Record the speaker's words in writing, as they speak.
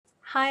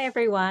Hi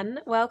everyone,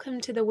 welcome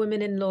to the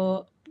Women in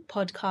Law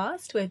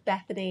podcast with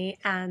Bethany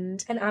and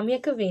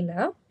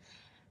Iakovina.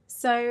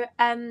 So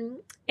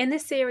in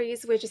this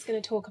series we're just going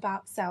to talk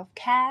about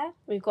self-care.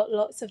 We've got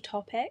lots of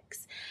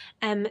topics.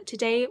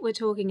 Today we're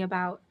talking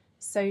about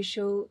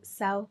social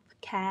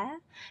self-care.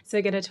 So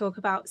we're going to talk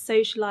about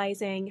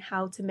socializing,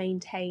 how to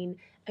maintain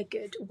a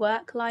good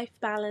work-life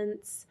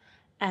balance,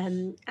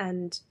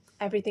 and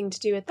everything to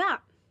do with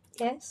that.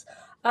 Yes.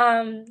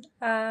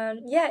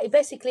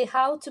 Basically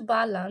how to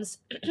balance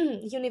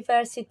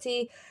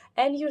university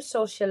and your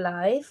social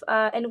life.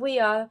 And we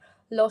are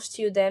law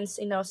students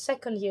in our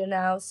second year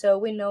now, so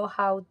we know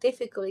how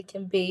difficult it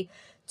can be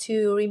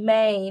to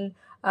remain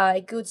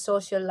a good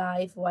social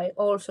life while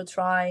also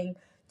trying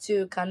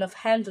to kind of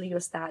handle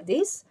your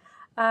studies.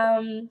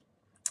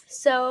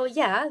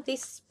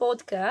 This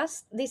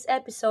podcast, this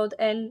episode,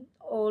 and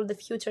all the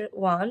future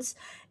ones,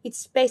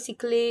 it's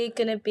basically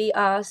gonna be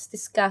us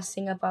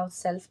discussing about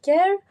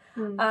self-care.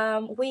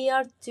 We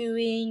are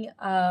doing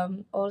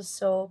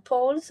also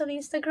polls on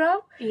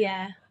Instagram.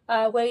 Yeah.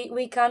 Where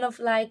we kind of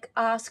like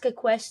ask a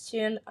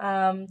question,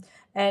 and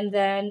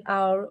then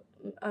our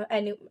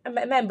any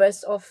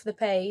members of the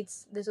page,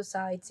 the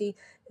society,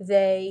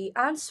 they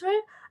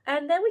answer,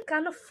 and then we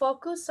kind of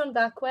focus on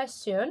that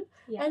question,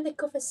 and the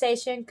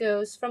conversation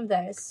goes from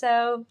there.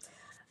 So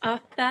our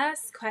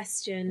first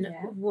question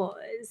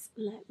was,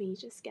 let me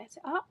just get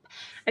it up.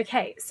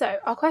 Okay, so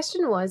our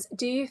question was,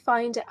 do you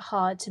find it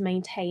hard to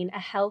maintain a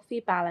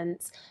healthy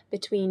balance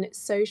between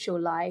social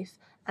life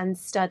and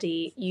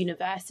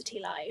university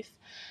life?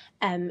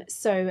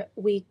 So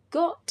we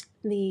got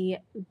the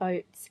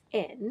votes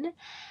in,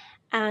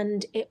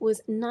 and it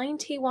was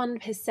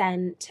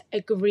 91%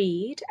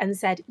 agreed and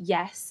said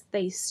yes,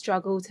 they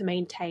struggle to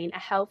maintain a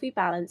healthy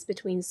balance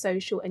between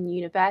social and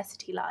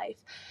university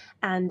life,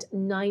 and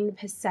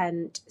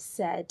 9%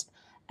 said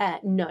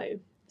no.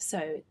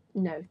 So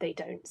no, they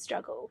don't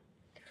struggle.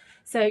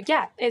 So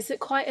yeah, it's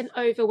quite an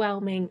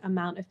overwhelming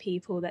amount of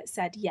people that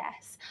said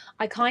yes.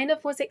 I kind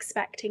of was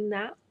expecting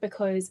that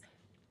because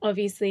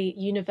obviously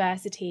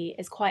university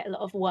is quite a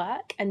lot of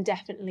work, and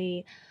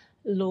definitely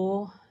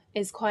law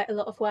is quite a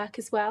lot of work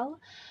as well.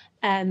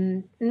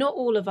 Not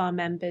all of our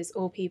members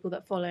or people that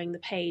are following the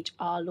page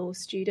are law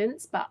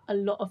students, but a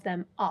lot of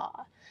them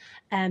are.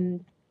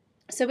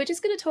 So we're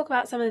just going to talk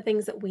about some of the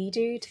things that we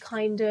do to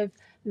kind of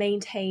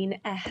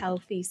maintain a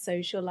healthy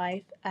social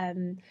life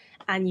and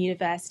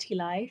university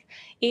life.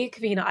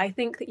 Iakovina, I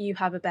think that you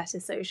have a better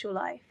social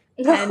life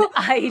than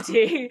I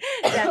do.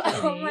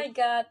 Definitely. Oh my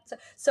god.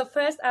 So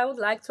first I would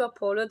like to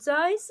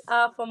apologize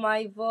for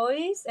my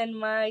voice and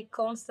my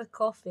constant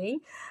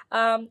coughing.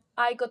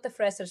 I got the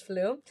freshers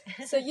flu.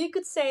 So you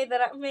could say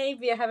that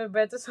maybe I have a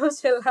better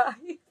social life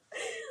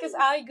because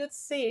I got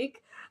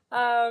sick.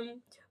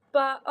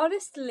 But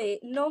honestly,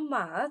 no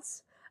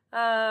much.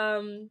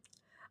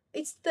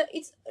 It's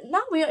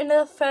now we're in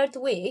the third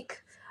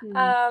week.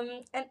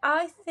 And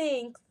I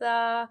think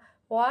that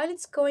while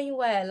it's going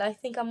well, I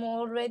think I'm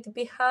already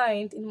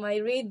behind in my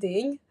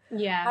reading.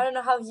 Yeah. I don't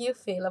know how you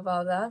feel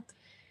about that.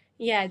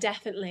 Yeah,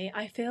 definitely.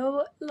 I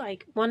feel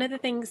like one of the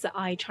things that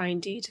I try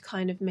and do to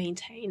kind of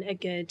maintain a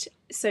good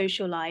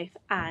social life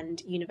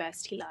and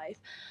university life,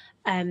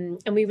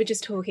 and we were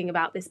just talking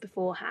about this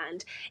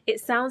beforehand, it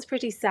sounds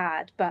pretty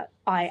sad, but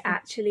I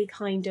actually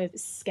kind of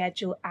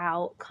schedule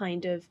out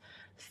kind of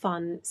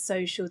fun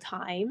social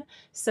time.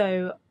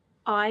 So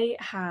I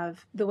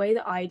have, the way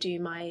that I do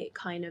my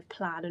kind of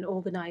plan and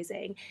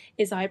organising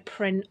is I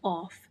print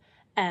off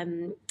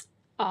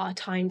our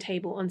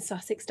timetable on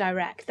Sussex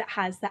Direct that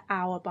has the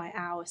hour by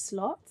hour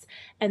slots,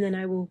 and then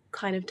I will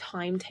kind of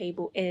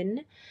timetable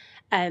in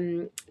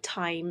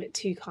time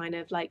to kind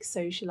of like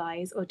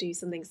socialize or do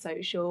something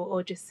social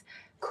or just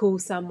call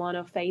someone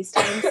or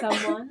FaceTime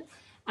someone.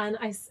 And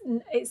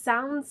it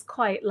sounds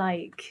quite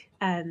like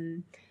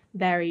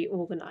very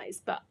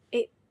organized, but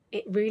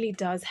it really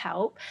does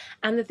help.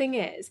 And the thing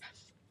is,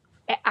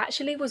 it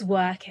actually was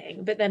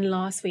working, but then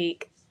last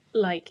week,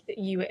 like,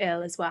 you were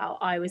ill as well,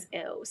 I was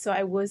ill, so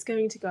I was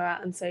going to go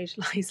out and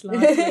socialize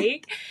last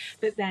week,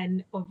 but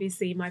then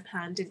obviously my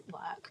plan didn't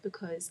work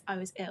because I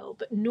was ill.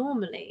 But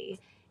normally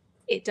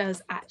it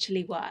does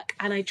actually work,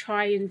 and I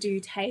try and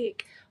do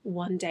take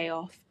one day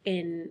off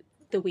in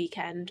the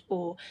weekend,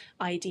 or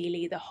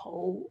ideally the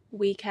whole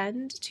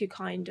weekend, to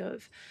kind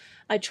of,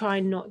 I try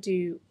and not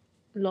do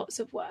lots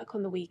of work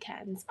on the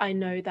weekends. I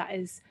know that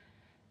is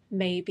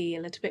maybe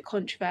a little bit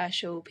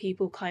controversial.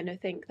 People kind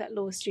of think that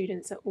law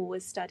students are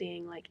always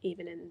studying, like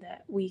even in the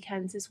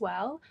weekends as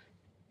well.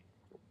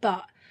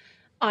 But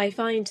I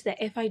find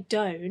that if I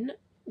don't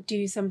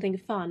do something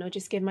fun or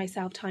just give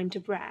myself time to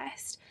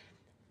rest,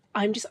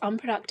 I'm just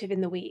unproductive in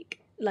the week.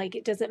 Like,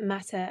 it doesn't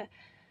matter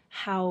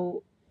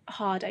how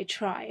hard I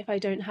try. If I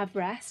don't have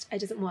rest, it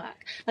doesn't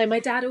work. Like, my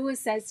dad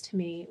always says to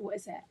me, what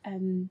is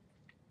it?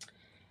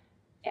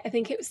 I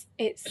think it's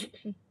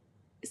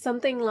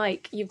something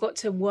like you've got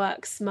to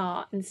work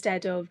smart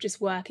instead of just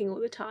working all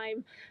the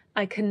time.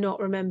 I cannot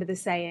remember the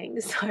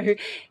saying, so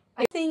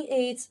I think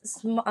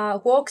it's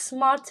work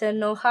smarter,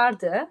 no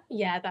harder.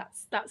 Yeah,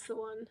 that's the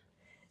one.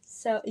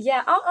 So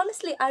yeah,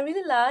 honestly, I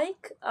really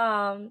like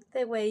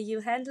the way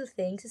you handle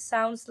things. It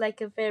sounds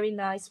like a very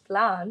nice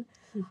plan,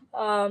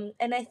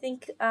 and I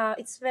think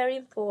it's very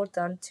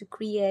important to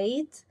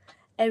create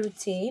a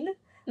routine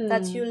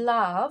that you Mm.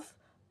 love,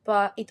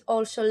 but it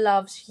also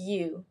loves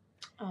you.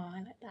 Oh, I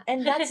like that.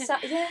 And that's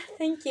yeah,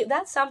 thank you.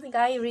 That's something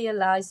I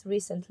realized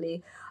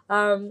recently.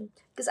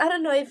 Because I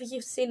don't know if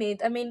you've seen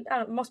it. I mean,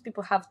 most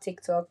people have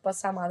TikTok, but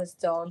some others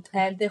don't.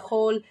 And the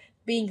whole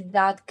being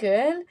that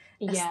girl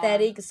Yeah.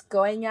 aesthetic is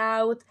going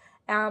out.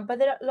 But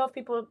there are a lot of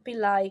people be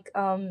like,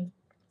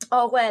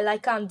 oh well, I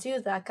can't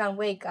do that. I can't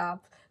wake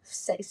up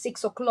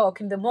 6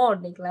 o'clock in the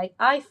morning. Like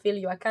I feel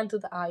you. I can't do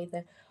that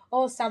either.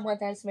 Or someone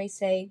else may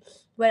say,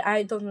 well,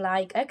 I don't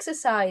like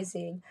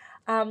exercising.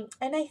 And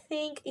I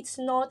think it's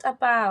not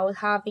about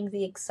having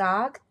the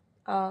exact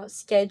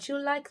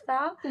schedule like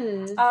that.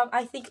 Mm.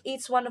 I think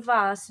each one of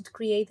us should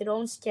create their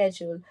own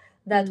schedule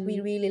that we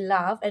Mm. really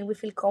love and we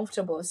feel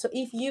comfortable. So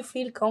if you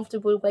feel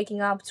comfortable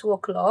waking up 2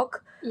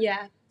 o'clock,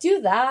 Yeah.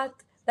 do that.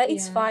 That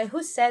it's Yeah. fine.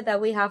 Who said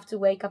that we have to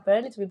wake up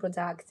early to be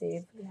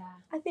productive? Yeah.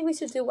 I think we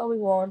should do what we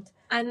want.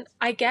 And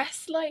I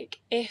guess, like,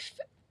 if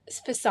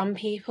for some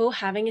people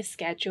having a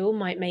schedule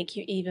might make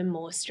you even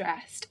more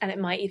stressed and it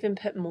might even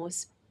put more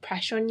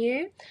pressure on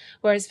you.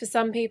 Whereas for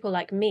some people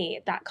like me,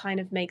 that kind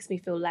of makes me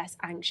feel less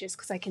anxious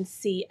because I can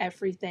see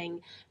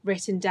everything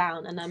written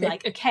down and I'm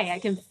like, okay, I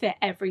can fit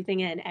everything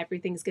in,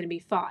 everything's going to be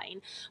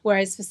fine.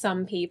 Whereas for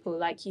some people,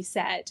 like you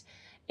said,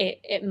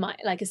 it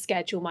might, like, a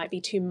schedule might be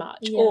too much,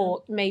 Yeah.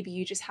 or maybe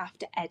you just have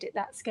to edit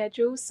that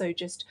schedule. So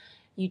just,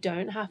 you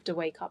don't have to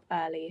wake up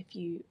early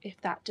if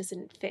that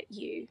doesn't fit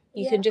you.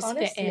 You can just fit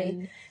Honestly.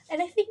 in.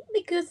 And I think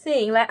the good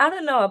thing, like I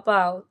don't know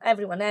about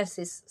everyone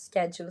else's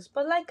schedules,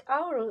 but like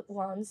our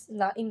ones,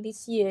 like in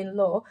this year in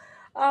law,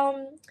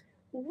 um,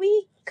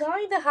 we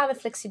kind of have a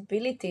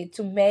flexibility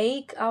to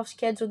make our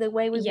schedule the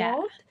way we Yeah,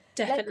 want.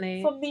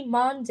 definitely. Like for me,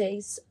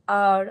 Mondays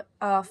are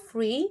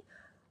free.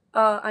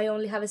 I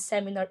only have a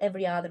seminar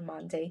every other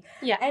Monday.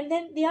 Yeah. And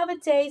then the other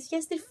days,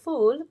 yes, they're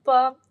full,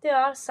 but there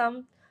are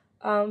some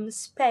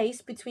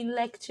space between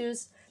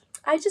lectures.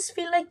 I just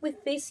feel like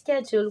with this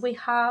schedule, we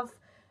have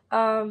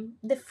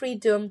the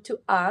freedom to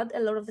add a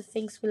lot of the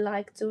things we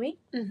like doing.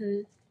 Mm-hmm.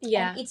 And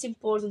Yeah. it's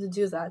important to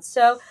do that.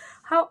 So,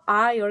 how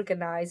I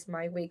organize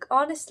my week,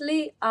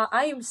 honestly,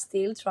 I am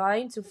still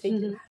trying to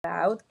figure it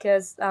out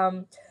because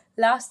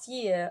last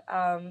year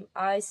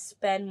I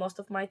spent most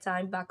of my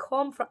time back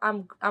home.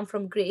 I'm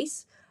from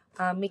Greece,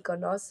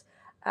 Mykonos,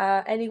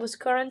 and it was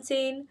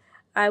quarantine.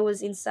 I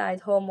was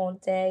inside home all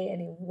day,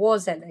 and it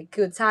wasn't a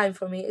good time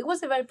for me. It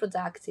wasn't very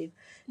productive.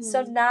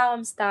 So now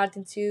I'm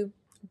starting to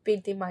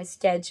build in my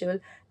schedule,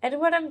 and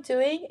what I'm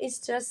doing is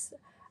just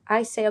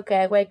I say, okay,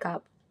 I wake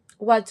up,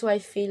 what do I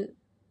feel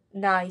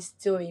nice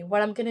doing?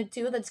 What I'm gonna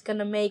do that's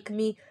gonna make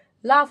me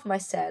love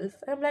myself.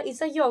 And I'm like, is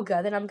that yoga?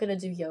 Then I'm gonna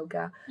do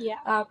yoga. Yeah.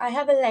 I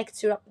have a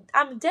lecture.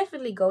 I'm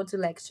definitely go to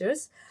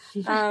lectures.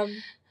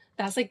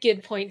 That's a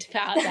good point to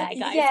put out there,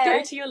 guys. Yeah.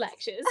 Go to your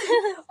lectures.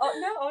 Oh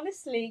no,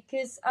 honestly,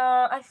 because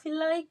I feel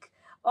like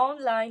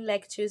online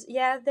lectures,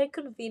 yeah, they're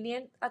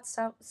convenient at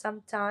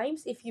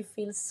sometimes if you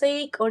feel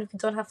sick or if you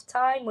don't have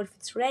time or if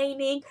it's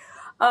raining.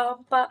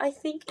 But I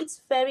think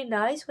it's very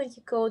nice when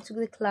you go to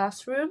the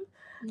classroom.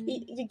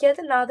 You get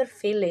another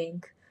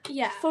feeling.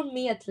 Yeah. For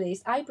me, at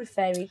least, I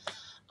prefer it.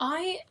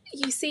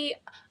 You see,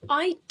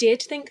 I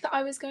did think that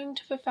I was going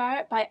to prefer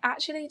it, but I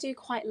actually do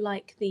quite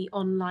like the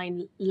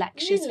online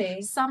lectures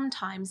Really?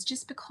 sometimes,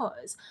 just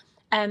because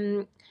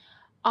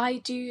I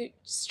do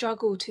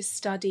struggle to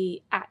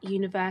study at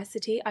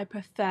university. I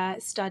prefer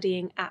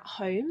studying at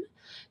home.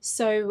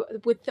 So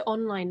with the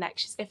online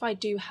lectures, if I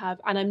do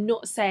have, and I'm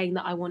not saying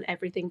that I want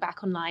everything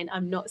back online,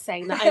 I'm not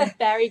saying that. I'm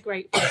very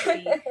grateful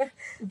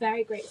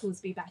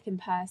to be back in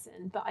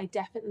person, but I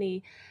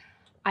definitely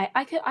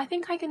I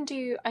think I can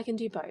do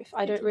both.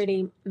 I don't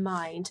really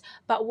mind.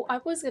 But I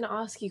was going to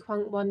ask you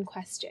one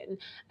question.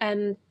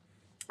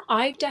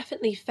 I've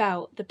definitely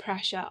felt the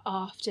pressure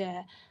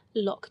after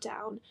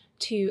lockdown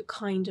to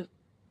kind of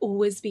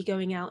always be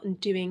going out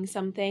and doing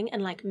something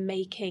and like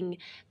making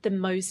the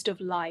most of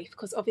life,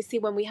 because obviously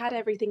when we had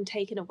everything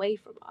taken away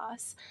from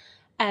us,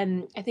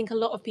 I think a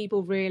lot of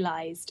people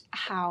realized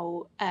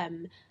how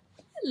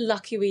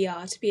lucky we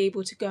are to be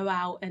able to go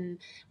out, and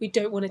we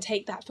don't want to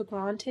take that for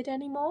granted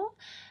anymore.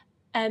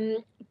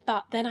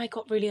 But then I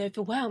got really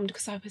overwhelmed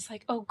because I was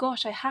like, oh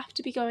gosh, I have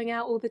to be going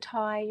out all the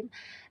time,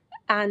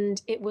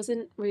 and it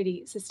wasn't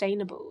really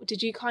sustainable.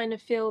 Did you kind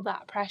of feel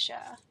that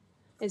pressure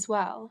as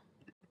well?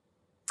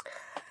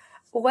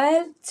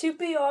 Well, to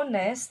be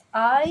honest,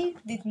 I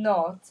did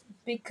not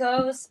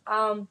because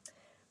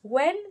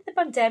when the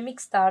pandemic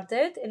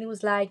started and it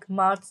was like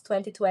March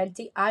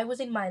 2020, I was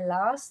in my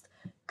last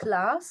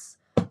class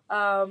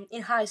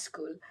in high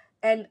school.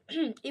 And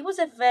it was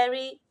a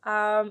very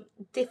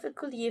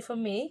difficult year for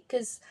me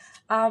because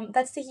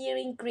that's the year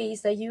in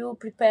Greece that you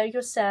prepare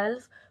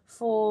yourself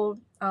for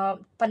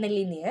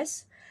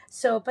Panellinies.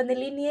 So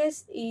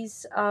Panellinies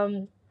is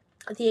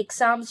the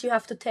exams you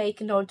have to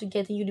take in order to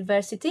get a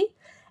university,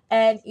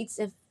 and it's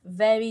a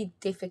very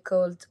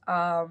difficult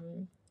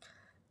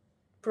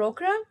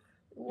program.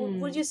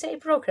 Would you say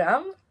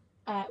program?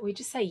 We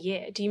just say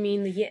year. Do you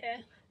mean the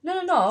year?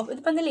 No.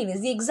 The Pandellini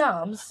is the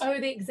exams. Oh,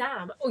 the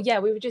exam. Oh, yeah.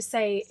 We would just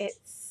say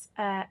it's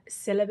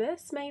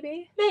syllabus,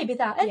 maybe. Maybe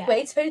that.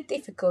 Anyway, it's very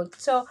difficult.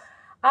 So,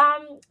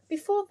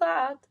 before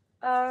that,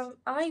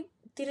 I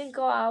didn't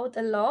go out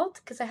a lot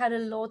because I had a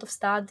lot of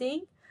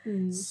studying.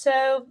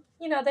 So,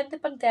 then the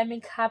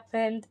pandemic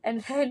happened,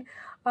 and then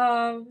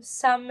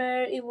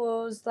summer it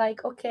was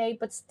like okay,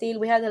 but still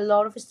we had a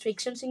lot of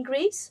restrictions in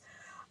Greece.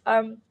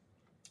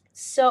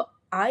 So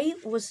I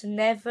was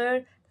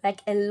never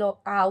like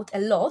out a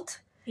lot.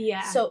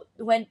 Yeah. So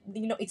when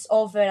it's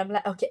over, I'm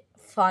like okay,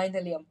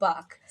 finally I'm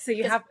back. So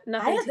you have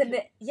nothing.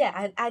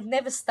 I'd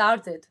never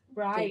started.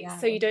 Right.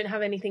 So you don't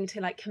have anything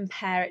to like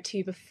compare it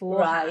to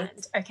beforehand.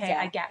 Right. Okay,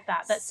 yeah. I get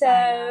that. That's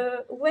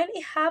so when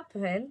it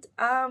happened,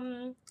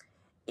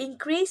 in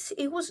Greece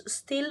it was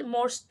still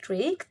more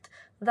strict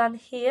than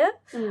here.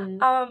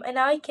 And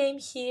I came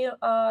here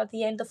at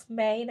the end of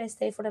May and I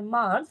stayed for a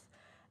month.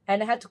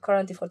 And I had to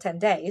quarantine for 10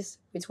 days,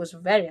 which was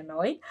very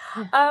annoying.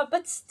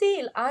 But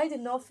still, I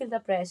did not feel the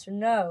pressure,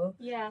 no.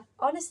 Yeah.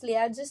 Honestly,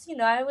 I just,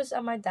 I was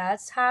at my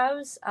dad's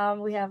house.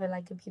 We have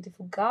a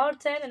beautiful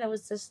garden, and I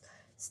was just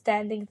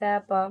standing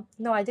there. But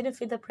no, I didn't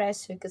feel the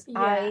pressure because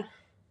I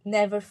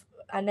never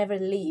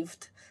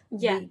lived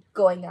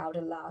going out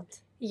a lot.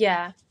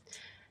 Yeah.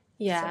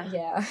 Yeah. So,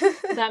 yeah.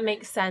 That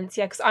makes sense.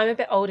 Yeah, because I'm a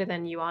bit older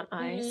than you, aren't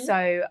I? Mm-hmm.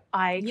 So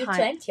You're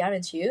 20,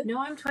 aren't you? No,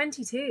 I'm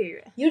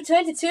 22. You're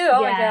 22?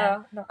 Oh my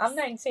god. No, I'm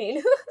 19.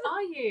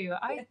 Are you?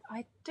 I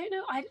don't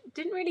know. I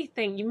didn't really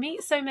think. You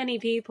meet so many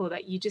people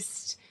that you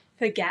just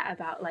forget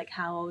about like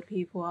how old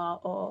people are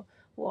or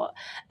what.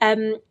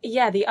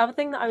 Yeah, the other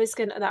thing that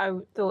I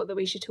thought that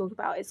we should talk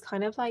about is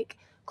kind of like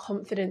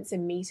confidence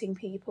in meeting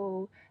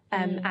people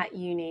at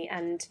uni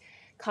and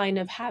kind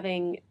of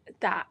having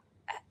that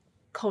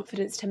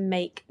confidence to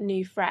make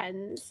new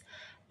friends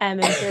and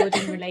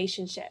building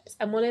relationships.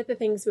 And one of the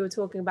things we were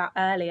talking about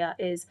earlier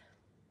is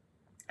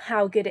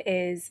how good it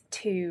is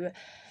to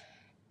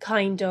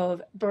kind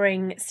of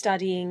bring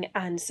studying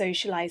and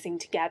socializing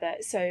together.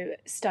 So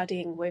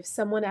studying with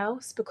someone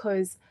else,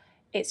 because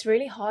it's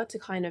really hard to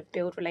kind of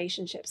build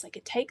relationships. Like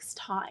it takes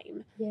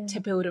time to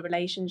build a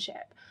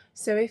relationship.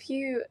 So if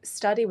you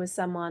study with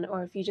someone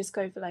or if you just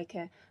go for like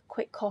a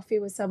quick coffee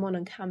with someone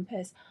on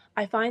campus,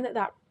 I find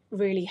that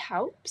really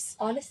helps.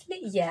 Honestly,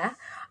 yeah.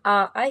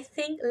 I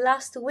think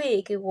last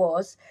week it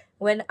was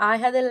when I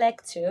had a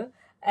lecture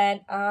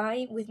and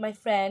I, with my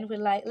friend, were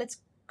like, let's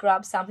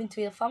grab something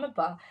to eat from a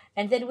bar.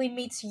 And then we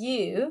meet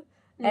you,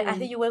 and I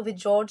think you were with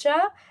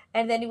Georgia,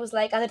 and then it was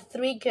like other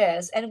 3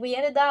 girls. And we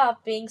ended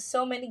up being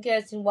so many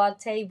girls in one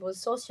table,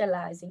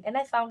 socializing. And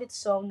I found it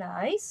so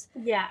nice.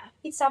 Yeah.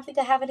 It's something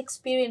I haven't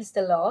experienced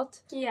a lot.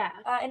 Yeah.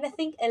 And I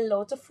think a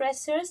lot of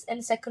freshers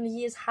and second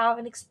years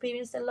haven't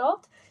experienced a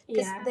lot.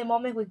 Because the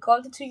moment we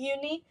got into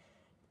uni,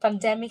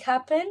 pandemic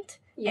happened,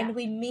 and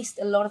we missed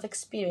a lot of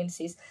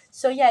experiences.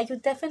 So yeah, you're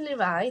definitely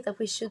right that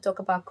we should talk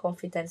about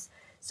confidence.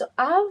 So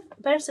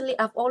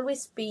I've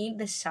always been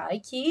the shy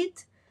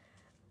kid,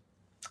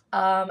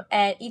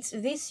 and it's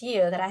this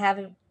year that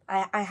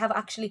I have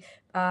actually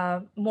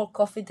more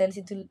confidence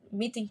into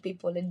meeting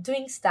people and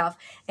doing stuff.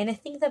 And I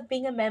think that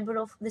being a member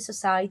of the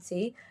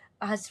society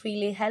has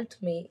really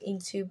helped me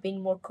into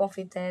being more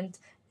confident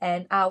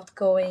and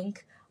outgoing.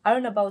 I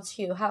don't know about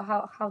you.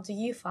 How do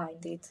you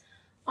find it?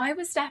 I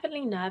was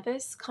definitely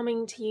nervous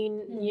coming to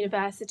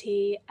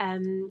university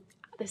at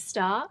the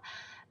start.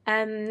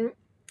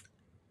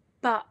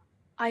 But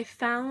I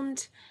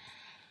found,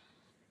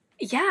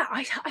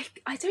 I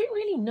don't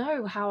really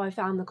know how I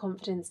found the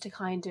confidence to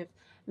kind of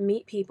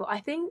meet people.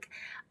 I think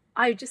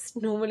I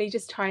just normally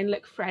just try and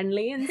look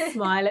friendly and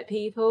smile at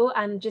people,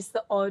 and just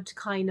the odd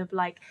kind of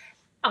like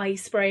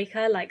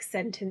icebreaker, like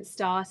sentence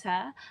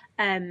starter.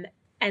 And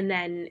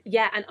then,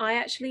 and I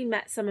actually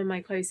met some of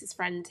my closest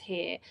friends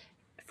here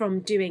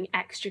from doing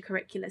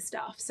extracurricular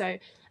stuff. So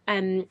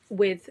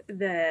with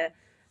the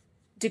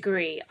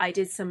degree, I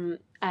did some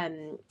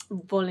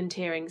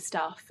volunteering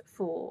stuff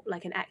for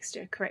like an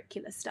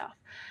extracurricular stuff.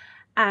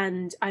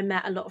 And I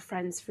met a lot of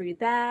friends through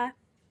there.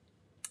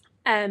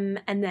 And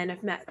then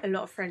I've met a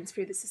lot of friends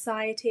through the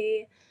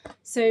society.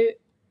 So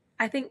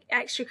I think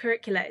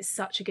extracurricular is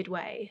such a good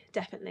way,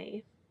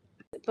 definitely.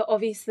 But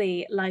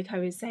obviously, like I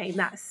was saying,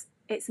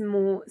 it's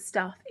more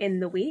stuff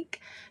in the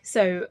week.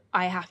 So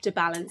I have to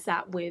balance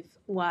that with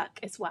work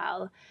as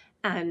well.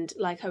 And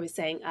like I was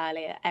saying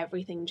earlier,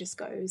 everything just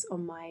goes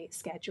on my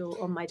schedule,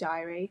 on my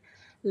diary.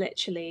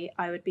 Literally,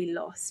 I would be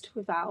lost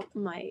without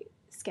my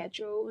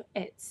schedule.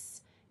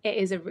 It's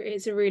a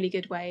really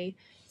good way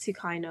to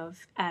kind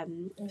of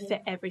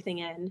fit everything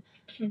in.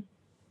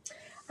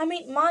 I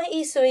mean, my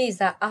issue is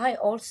that I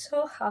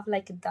also have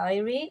like a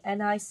diary,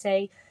 and I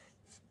say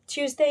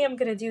Tuesday I'm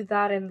gonna do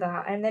that,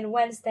 and then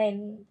Wednesday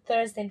and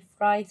Thursday and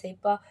Friday.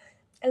 But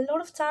a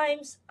lot of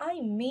times I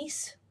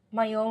miss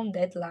my own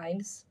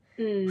deadlines,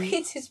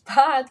 which is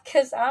bad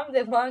because I'm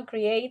the one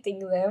creating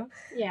them,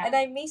 and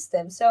I miss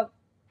them. So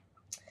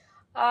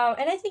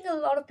And I think a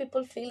lot of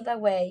people feel that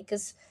way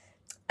because,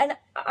 and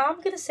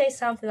I'm gonna say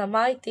something that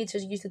my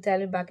teachers used to tell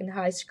me back in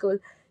high school: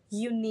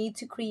 you need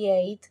to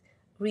create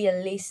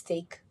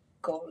realistic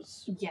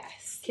goals.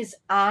 Yes. Because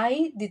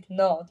I did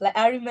not. Like,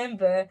 I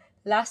remember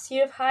last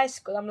year of high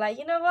school, I'm like,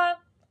 you know what?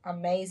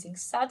 Amazing.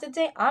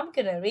 Saturday, I'm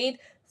gonna read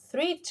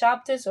 3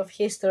 chapters of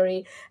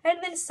history. And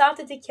then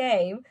Saturday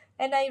came,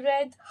 and I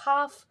read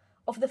half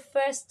of the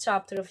first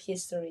chapter of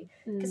history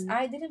because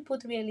I didn't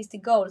put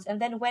realistic goals.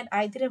 And then when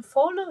I didn't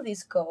follow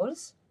these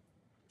goals,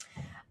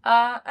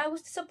 I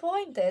was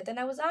disappointed and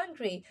I was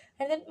angry.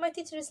 And then my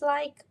teacher is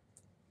like,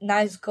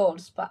 nice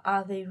goals, but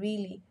are they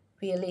really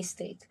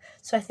realistic?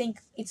 So I think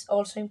it's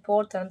also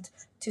important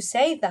to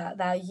say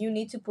that you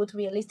need to put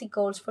realistic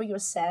goals for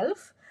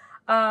yourself,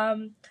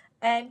 um,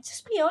 and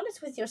just be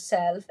honest with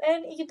yourself.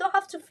 And you don't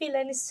have to feel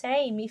any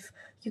shame if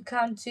you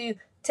can't do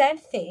 10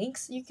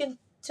 things. You can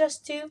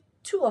just do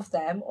two of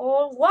them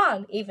or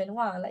one, even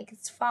one. Like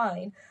it's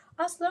fine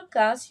as long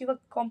as you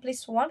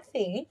accomplish one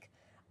thing.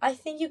 I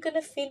think you're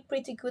gonna feel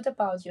pretty good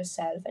about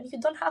yourself, and you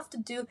don't have to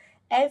do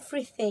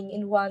everything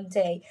in one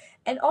day.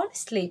 And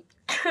honestly,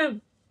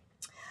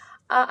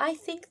 I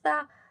think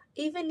that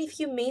even if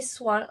you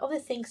miss one of the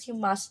things you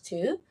must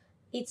do,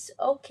 it's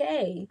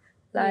okay.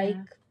 Like,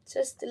 Yeah.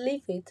 just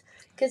leave it.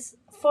 Because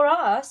for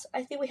us,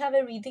 I think we have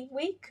a reading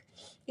week.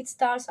 It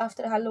starts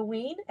after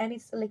Halloween and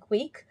it's like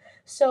week.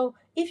 So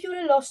if you're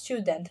a law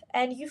student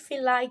and you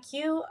feel like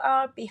you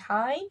are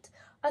behind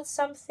at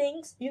some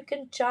things, you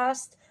can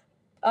just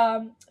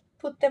um,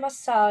 put them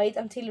aside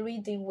until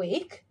reading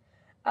week,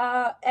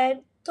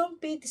 and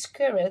don't be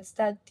discouraged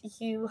that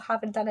you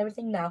haven't done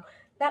everything now.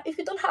 Now, if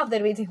you don't have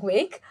the reading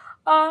week,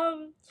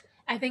 um,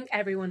 I think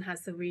everyone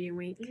has the reading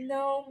week.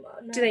 no,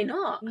 no, Do they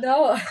not?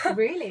 no,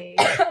 Really?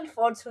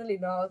 unfortunately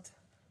not.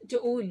 Do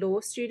all law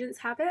students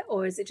have it,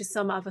 or is it just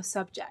some other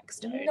subjects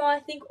don't? No, I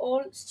think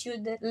all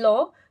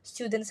law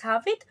students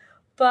have it,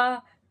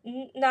 but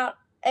not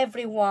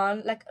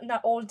everyone, like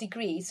not all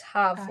degrees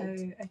have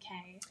it. Oh,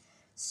 okay.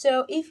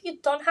 So if you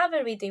don't have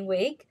a reading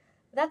week,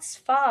 that's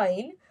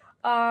fine.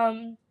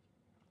 Um,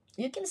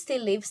 you can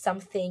still leave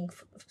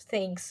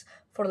things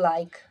for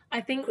like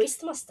I think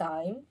Christmas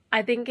time.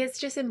 I think it's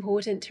just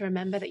important to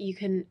remember that you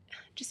can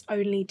just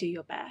only do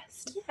your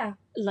best. Yeah,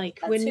 Like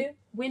that when too.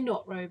 we're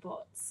not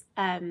robots.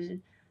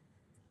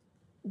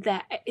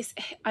 There is,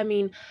 I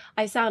mean,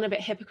 I sound a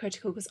bit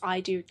hypocritical because I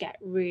do get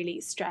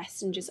really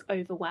stressed and just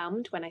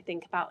overwhelmed when I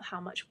think about how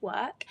much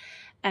work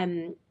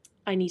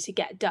I need to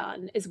get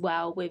done as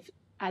well with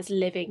as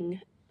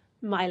living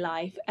my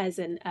life as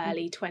an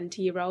early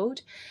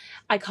 20-year-old.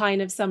 I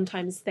kind of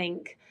sometimes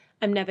think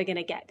I'm never going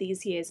to get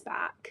these years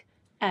back.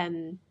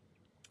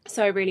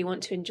 So I really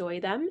want to enjoy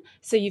them.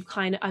 So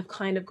I've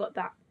kind of got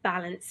that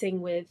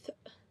balancing with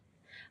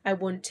I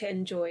want to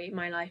enjoy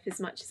my life as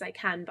much as I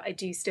can, but I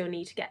do still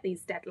need to get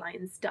these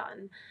deadlines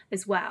done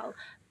as well.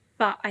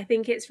 But I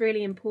think it's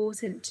really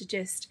important to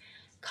just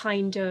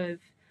kind of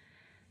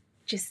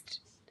just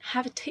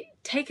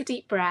take a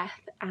deep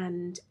breath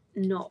and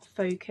not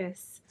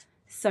focus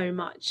so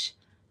much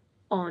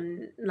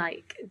on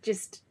like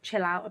just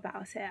chill out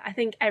about it. I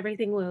think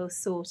everything will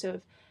sort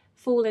of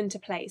fall into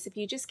place if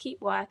you just keep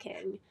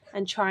working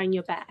and trying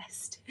your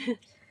best.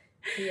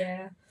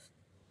 Yeah.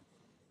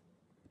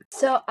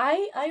 So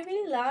I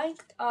really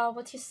liked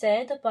what you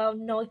said about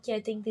not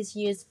getting these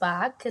years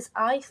back because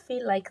I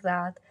feel like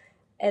that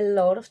a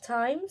lot of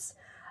times,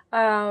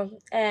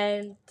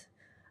 and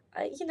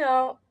you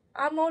know,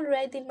 I'm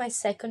already in my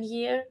second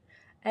year,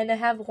 and I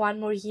have one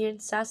more year in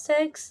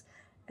Sussex,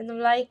 and I'm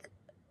like,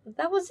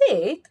 that was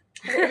it.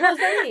 Was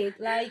that it?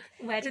 Like,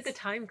 Where did the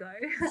time go?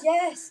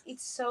 yes,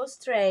 it's so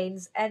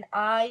strange, and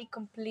I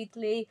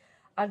completely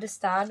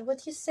understand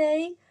what you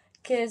say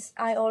because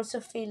I also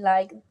feel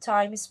like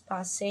time is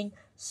passing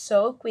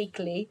so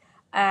quickly.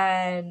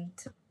 And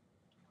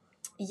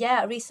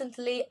yeah,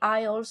 recently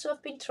I also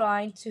have been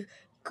trying to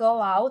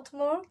go out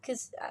more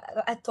because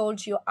I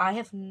told you I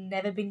have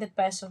never been the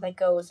person that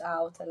goes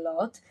out a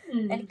lot.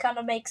 And it kind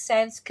of makes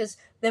sense because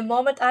the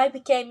moment I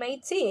became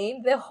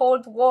 18, the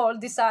whole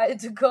world decided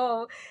to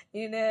go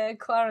in a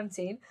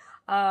quarantine.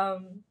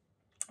 Um,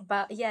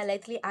 but yeah,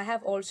 lately I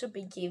have also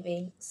been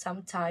giving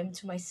some time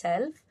to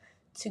myself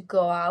to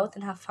go out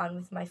and have fun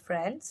with my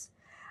friends.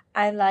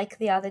 And like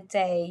the other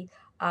day,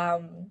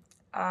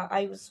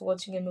 I was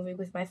watching a movie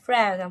with my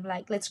friend. I'm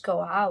like, let's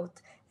go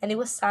out. And it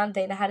was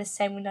Sunday, and I had a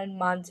seminar on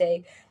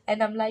Monday.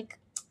 And I'm like,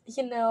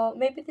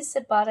 maybe this is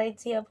a bad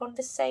idea, but at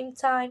the same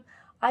time,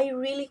 I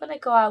really want to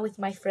go out with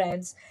my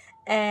friends.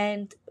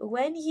 And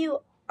when you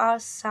are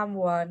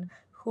someone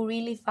who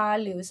really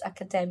values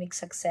academic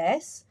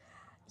success,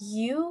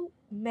 you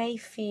may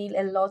feel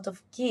a lot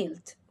of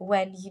guilt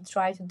when you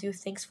try to do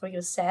things for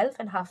yourself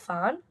and have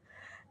fun.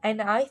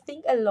 And I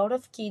think a lot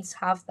of kids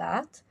have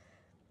that,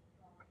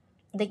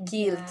 the Yeah.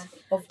 guilt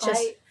of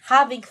just I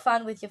having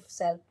fun with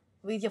yourself,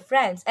 with your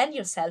friends and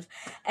yourself.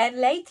 And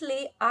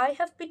lately, I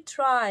have been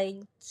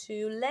trying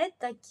to let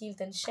that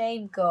guilt and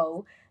shame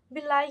go.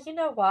 Be like, you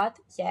know what?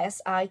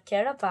 Yes, I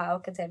care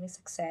about academic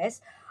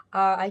success.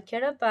 I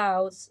care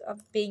about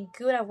being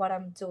good at what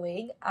I'm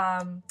doing,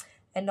 and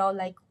not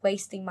like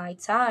wasting my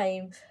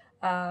time,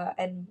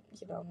 and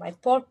my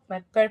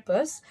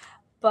purpose.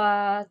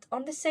 But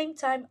on the same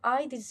time,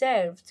 I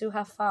deserve to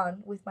have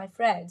fun with my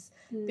friends,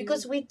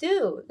 because we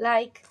do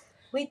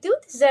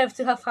deserve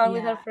to have fun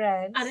with our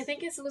friends. And I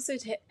think it's also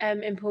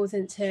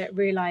important to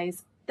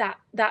realize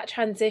that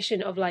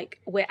transition of like,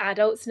 we're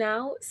adults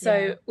now,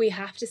 so we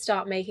have to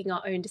start making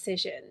our own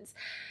decisions.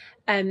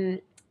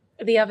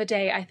 The other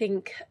day, I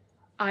think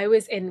I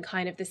was in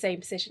kind of the same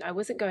position. I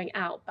wasn't going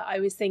out, but I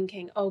was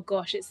thinking, oh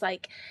gosh, it's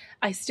like,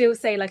 I still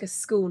say like a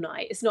school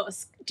night. It's not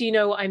do you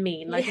know what I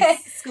mean? Like a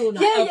school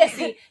night.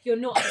 Obviously, you're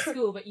not at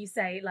school, but you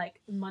say like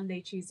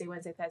Monday, Tuesday,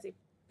 Wednesday,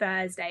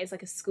 Thursday. It's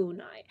like a school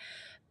night.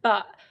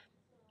 But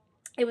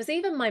it was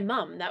even my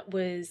mum that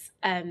was,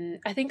 I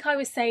think I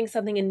was saying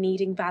something and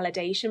needing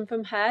validation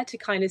from her to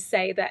kind of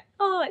say that,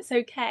 oh, it's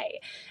okay.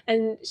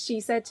 And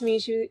she said to me,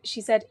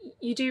 she said,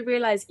 you do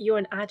realize you're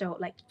an adult,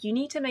 like you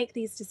need to make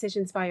these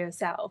decisions by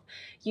yourself.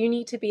 You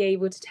need to be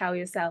able to tell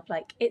yourself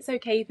like, it's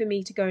okay for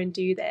me to go and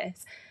do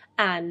this.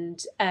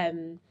 And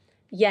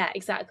yeah,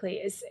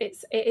 exactly. It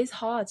is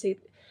hard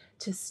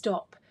to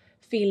stop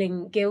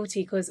feeling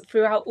guilty, because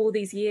throughout all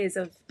these years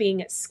of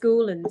being at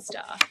school and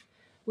stuff,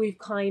 we've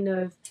kind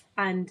of,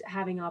 and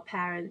having our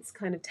parents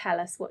kind of tell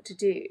us what to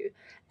do.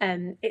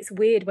 It's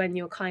weird when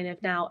you're kind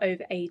of now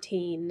over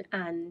 18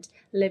 and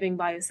living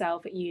by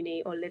yourself at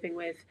uni, or living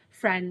with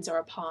friends or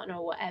a partner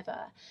or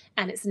whatever,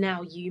 and it's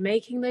now you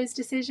making those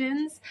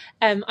decisions.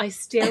 I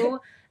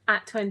still,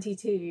 at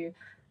 22,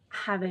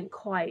 haven't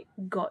quite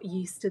got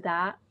used to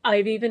that.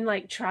 I've even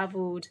like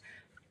traveled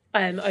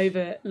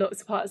over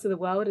lots of parts of the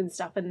world and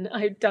stuff, and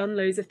I've done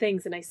loads of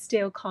things, and I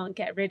still can't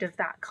get rid of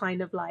that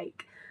kind of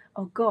like,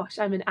 oh gosh,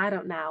 I'm an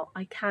adult now,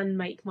 I can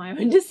make my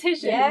own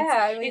decisions.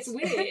 Yeah, I mean, it's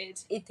weird.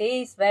 It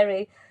is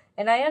very,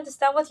 and I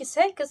understand what you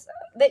say, because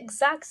the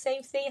exact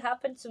same thing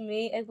happened to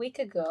me a week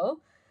ago,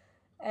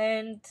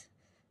 and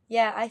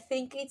yeah, I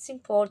think it's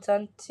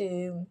important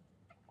to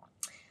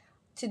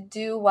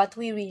do what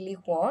we really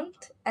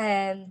want,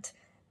 and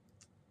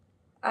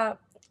I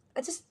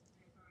just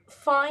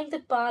find the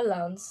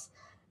balance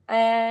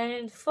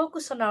and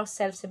focus on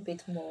ourselves a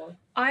bit more.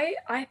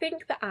 I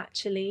think that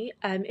actually,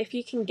 if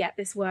you can get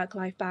this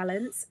work-life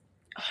balance,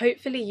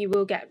 hopefully you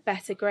will get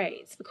better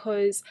grades.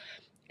 Because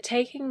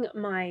taking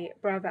my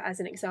brother as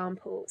an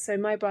example, so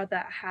my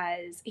brother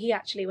he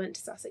actually went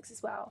to Sussex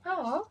as well.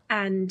 Oh.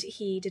 And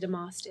he did a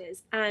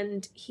master's,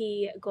 and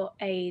he got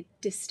a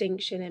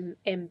distinction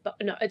a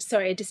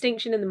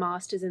distinction in the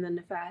master's, and then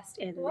the first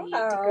in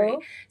the degree.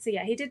 So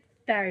yeah, he did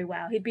very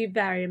well. He'd be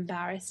very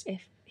embarrassed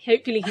if,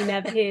 hopefully he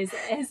never hears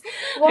this.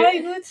 Why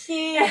would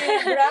he?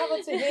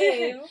 Bravo to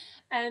him.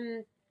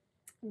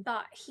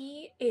 But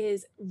he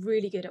is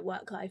really good at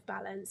work-life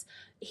balance.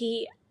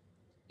 He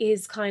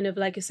is kind of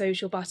like a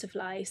social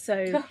butterfly.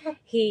 So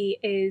he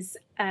is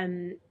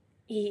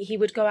he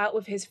would go out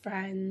with his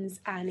friends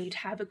and he'd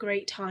have a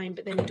great time,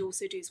 but then he'd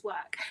also do his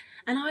work.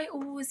 And I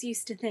always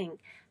used to think,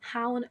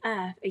 how on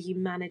earth are you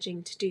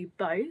managing to do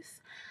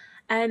both?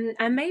 And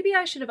maybe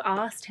I should have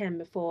asked him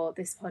before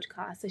this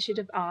podcast. I should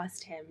have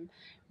asked him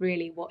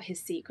really what his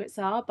secrets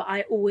are, but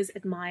I always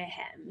admire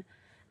him.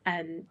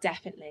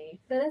 Definitely.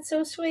 That's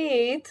so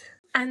sweet.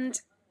 And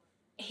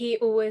he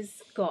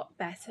always got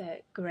better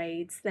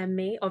grades than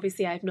me.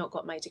 Obviously, I've not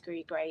got my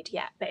degree grade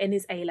yet, but in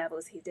his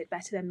A-levels, he did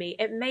better than me.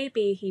 It may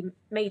be he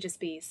may just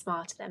be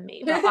smarter than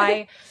me, but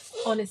I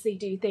honestly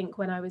do think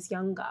when I was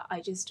younger,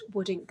 I just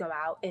wouldn't go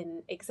out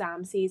in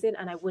exam season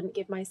and I wouldn't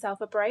give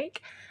myself a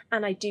break.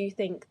 And I do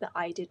think that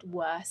I did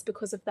worse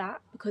because of that,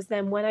 because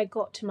then when I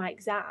got to my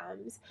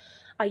exams,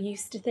 I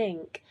used to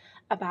think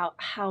about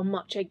how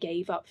much I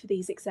gave up for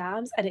these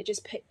exams, and it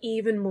just put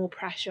even more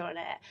pressure on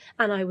it.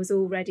 And I was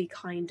already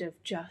kind of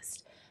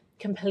just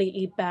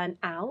completely burnt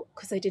out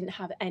because I didn't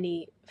have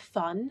any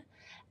fun.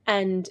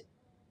 And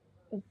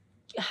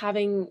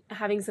having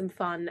some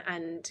fun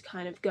and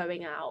kind of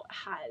going out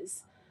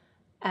has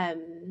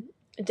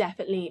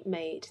definitely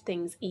made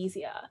things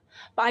easier.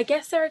 But I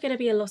guess there are going to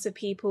be a lot of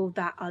people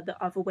that are the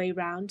other way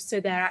around, so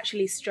they're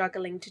actually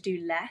struggling to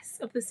do less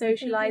of the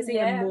socializing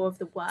and more of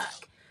the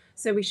work.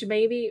 So we should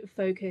maybe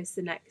focus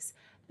the next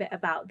bit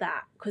about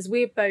that, because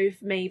we're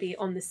both maybe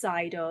on the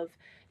side of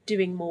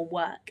doing more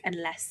work and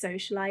less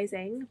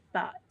socializing.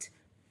 But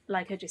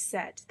like I just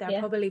said, there are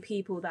probably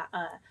people that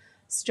are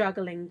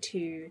struggling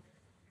to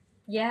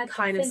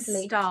kind of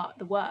start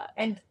the work.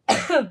 And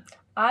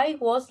I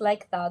was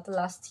like that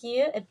last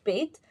year a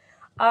bit.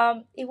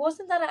 It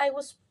wasn't that I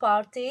was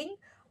partying.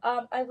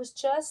 I was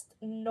just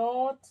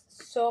not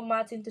so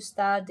much into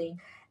studying.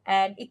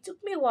 And it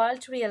took me a while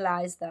to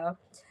realize that.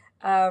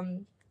 As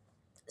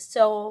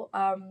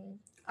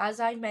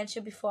I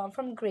mentioned before, I'm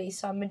from Greece,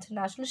 so I'm an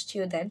international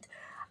student,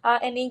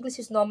 and English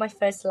is not my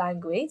first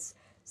language.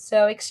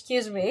 So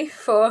excuse me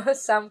for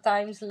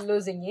sometimes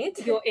losing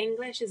it. Your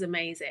English is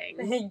amazing.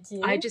 Thank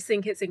you. I just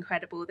think it's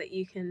incredible that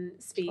you can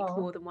speak Oh.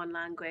 more than one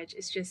language.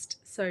 It's just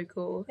so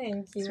cool.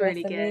 Thank you. It's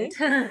really Bethany.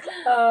 good.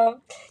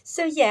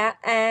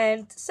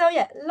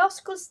 Law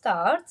school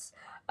starts.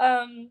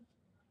 And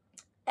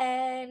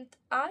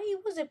I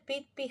was a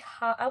bit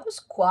behind. I was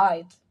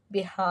quite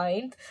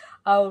behind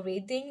our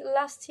reading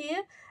last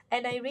year,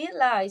 and I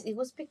realized it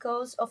was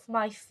because of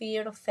my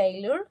fear of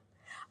failure.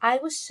 I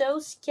was so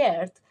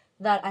scared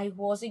that I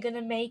wasn't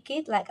gonna make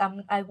it. Like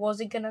I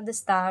wasn't gonna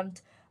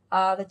understand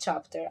the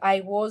chapter.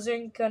 I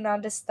wasn't gonna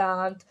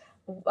understand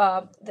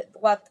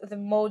what the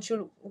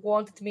module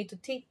wanted to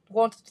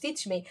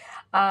teach me,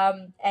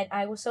 and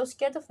I was so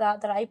scared of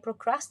that I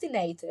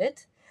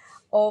procrastinated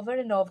over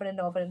and over and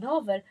over and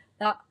over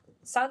that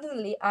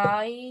suddenly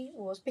I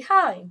was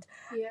behind.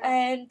 Yeah.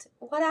 And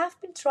what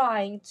I've been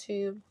trying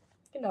to,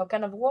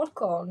 kind of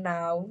work on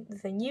now,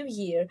 the new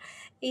year,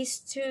 is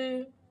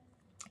to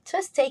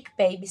just take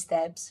baby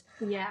steps.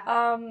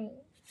 Yeah.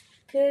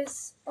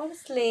 Because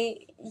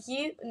honestly,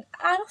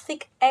 I don't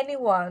think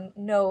anyone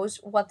knows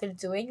what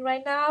they're doing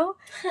right now.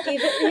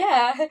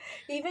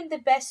 Even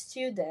the best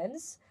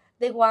students,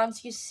 the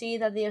ones you see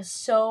that they are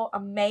so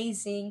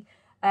amazing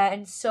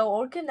and so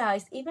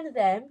organized, even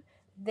them,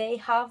 they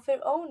have their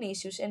own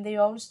issues and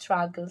their own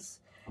struggles.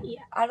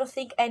 Yeah. I don't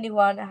think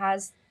anyone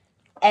has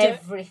Don't-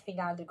 everything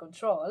under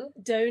control.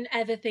 Don't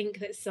ever think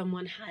that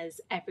someone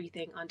has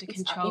everything under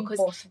It's control, because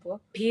impossible.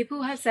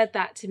 people have said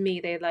that to me.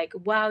 They're like,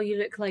 wow, you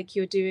look like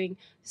you're doing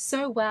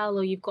so well,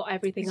 or you've got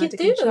everything You under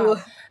do. control.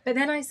 But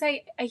then I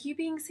say, are you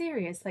being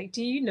serious? Like,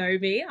 do you know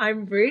me?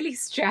 I'm really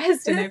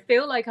stressed and I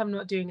feel like I'm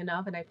not doing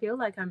enough and I feel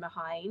like I'm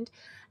behind.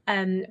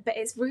 But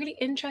it's really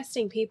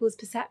interesting, people's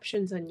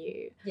perceptions on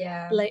you.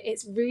 Yeah. Like,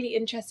 it's really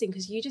interesting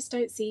because you just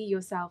don't see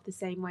yourself the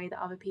same way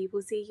that other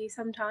people see you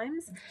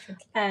sometimes.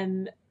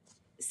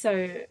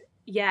 So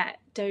yeah,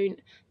 don't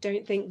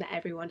think that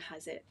everyone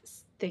has it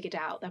figured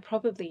out. They're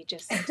probably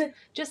just the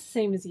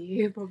same as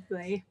you,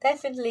 probably.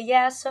 Definitely,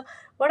 yeah. So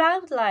what I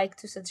would like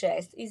to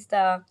suggest is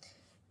that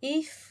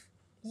if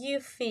you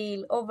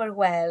feel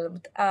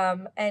overwhelmed,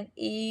 and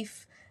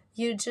if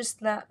you're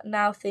just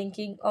now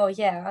thinking, oh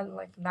yeah, I'm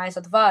like nice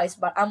advice,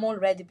 but I'm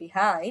already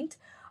behind,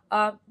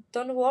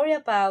 don't worry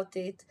about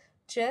it.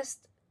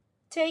 Just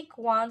take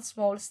one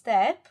small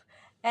step,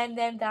 and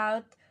then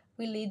that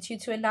will lead you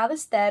to another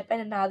step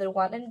and another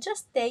one, and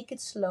just take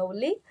it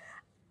slowly.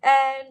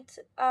 And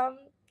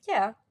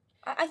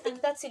I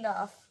think that's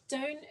enough.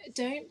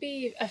 Don't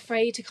be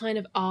afraid to kind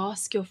of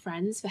ask your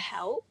friends for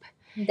help.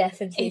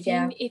 Definitely,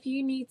 If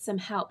you need some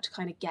help to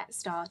kind of get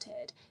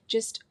started,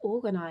 just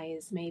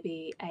organize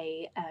maybe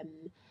a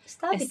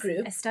study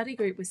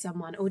group with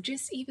someone, or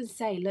just even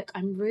say, look,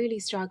 I'm really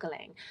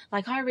struggling.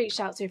 Like, I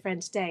reached out to a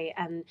friend today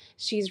and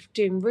she's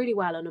doing really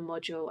well on a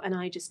module and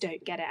I just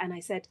don't get it, and I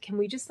said, can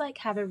we just like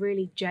have a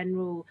really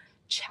general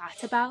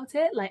chat about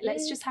it? Like,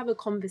 let's just have a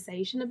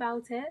conversation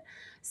about it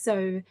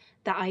so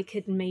that I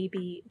could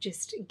maybe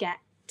just get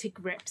to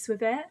grips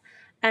with it.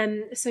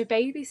 So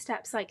baby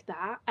steps like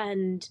that,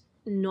 and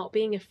not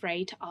being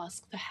afraid to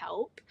ask for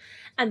help.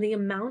 And the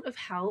amount of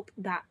help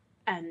that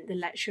the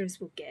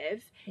lecturers will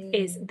give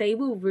is they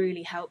will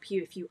really help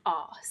you if you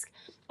ask.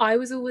 I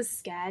was always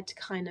scared to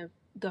kind of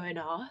go and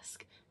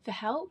ask for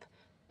help,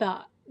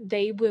 but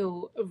they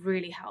will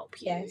really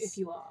help you if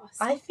you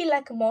ask. I feel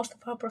like most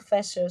of our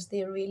professors,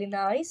 they're really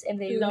nice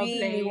and they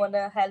really want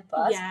to help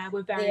us. Yeah,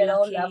 we're very They're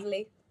lucky. all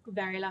lovely.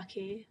 Very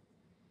lucky.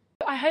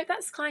 I hope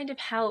that's kind of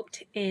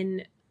helped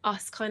in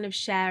us kind of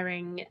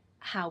sharing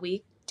how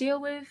we deal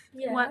with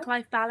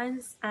work-life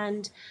balance,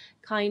 and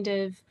kind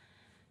of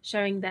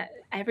showing that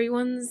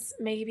everyone's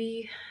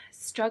maybe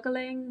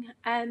struggling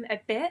a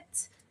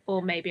bit,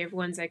 or maybe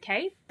everyone's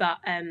okay, but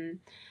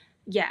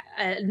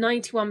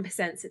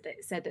 91%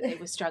 said that they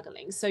were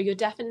struggling. So you're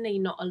definitely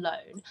not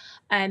alone.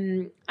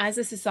 As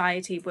a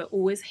society, we're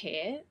always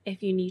here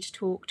if you need to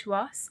talk to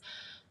us.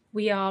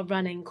 We are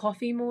running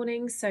coffee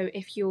mornings, so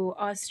if you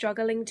are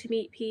struggling to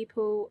meet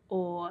people,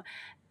 or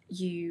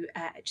you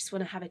just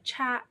want to have a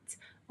chat,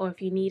 or if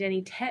you need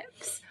any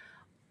tips,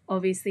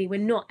 obviously we're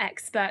not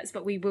experts,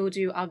 but we will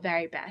do our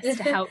very best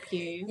to help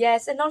you.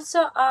 Yes, and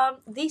also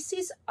this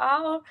is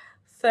our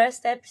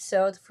first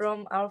episode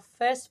from our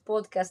first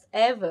podcast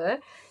ever.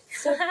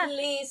 So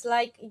please,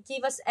 like,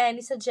 give us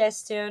any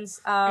suggestions,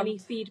 any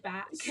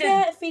feedback.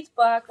 Yeah,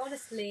 feedback.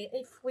 Honestly,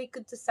 if we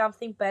could do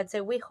something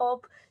better, we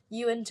hope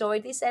you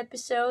enjoyed this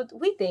episode.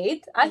 We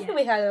did. I think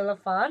we had a lot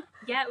of fun.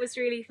 Yeah, it was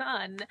really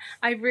fun.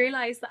 I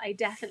realised that I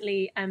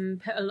definitely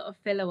put a lot of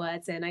filler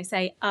words in. I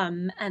say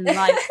and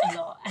like a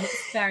lot, and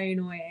it's very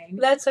annoying.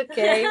 That's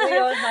okay. We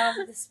all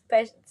have the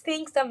special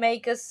things that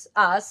make us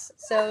us,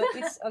 so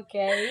it's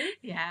okay.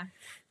 Yeah.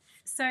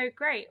 So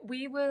great.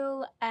 We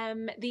will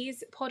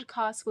these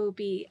podcasts will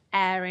be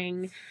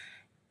airing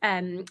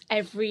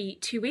every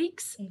 2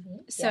 weeks,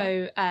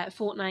 so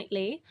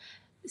fortnightly.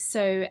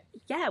 So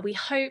yeah, we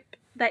hope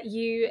that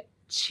you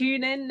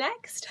tune in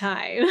next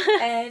time.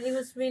 And it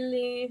was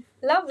really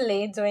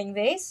lovely doing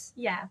this.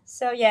 Yeah.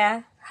 So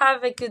yeah,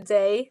 have a good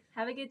day.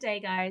 Have a good day,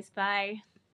 guys. Bye.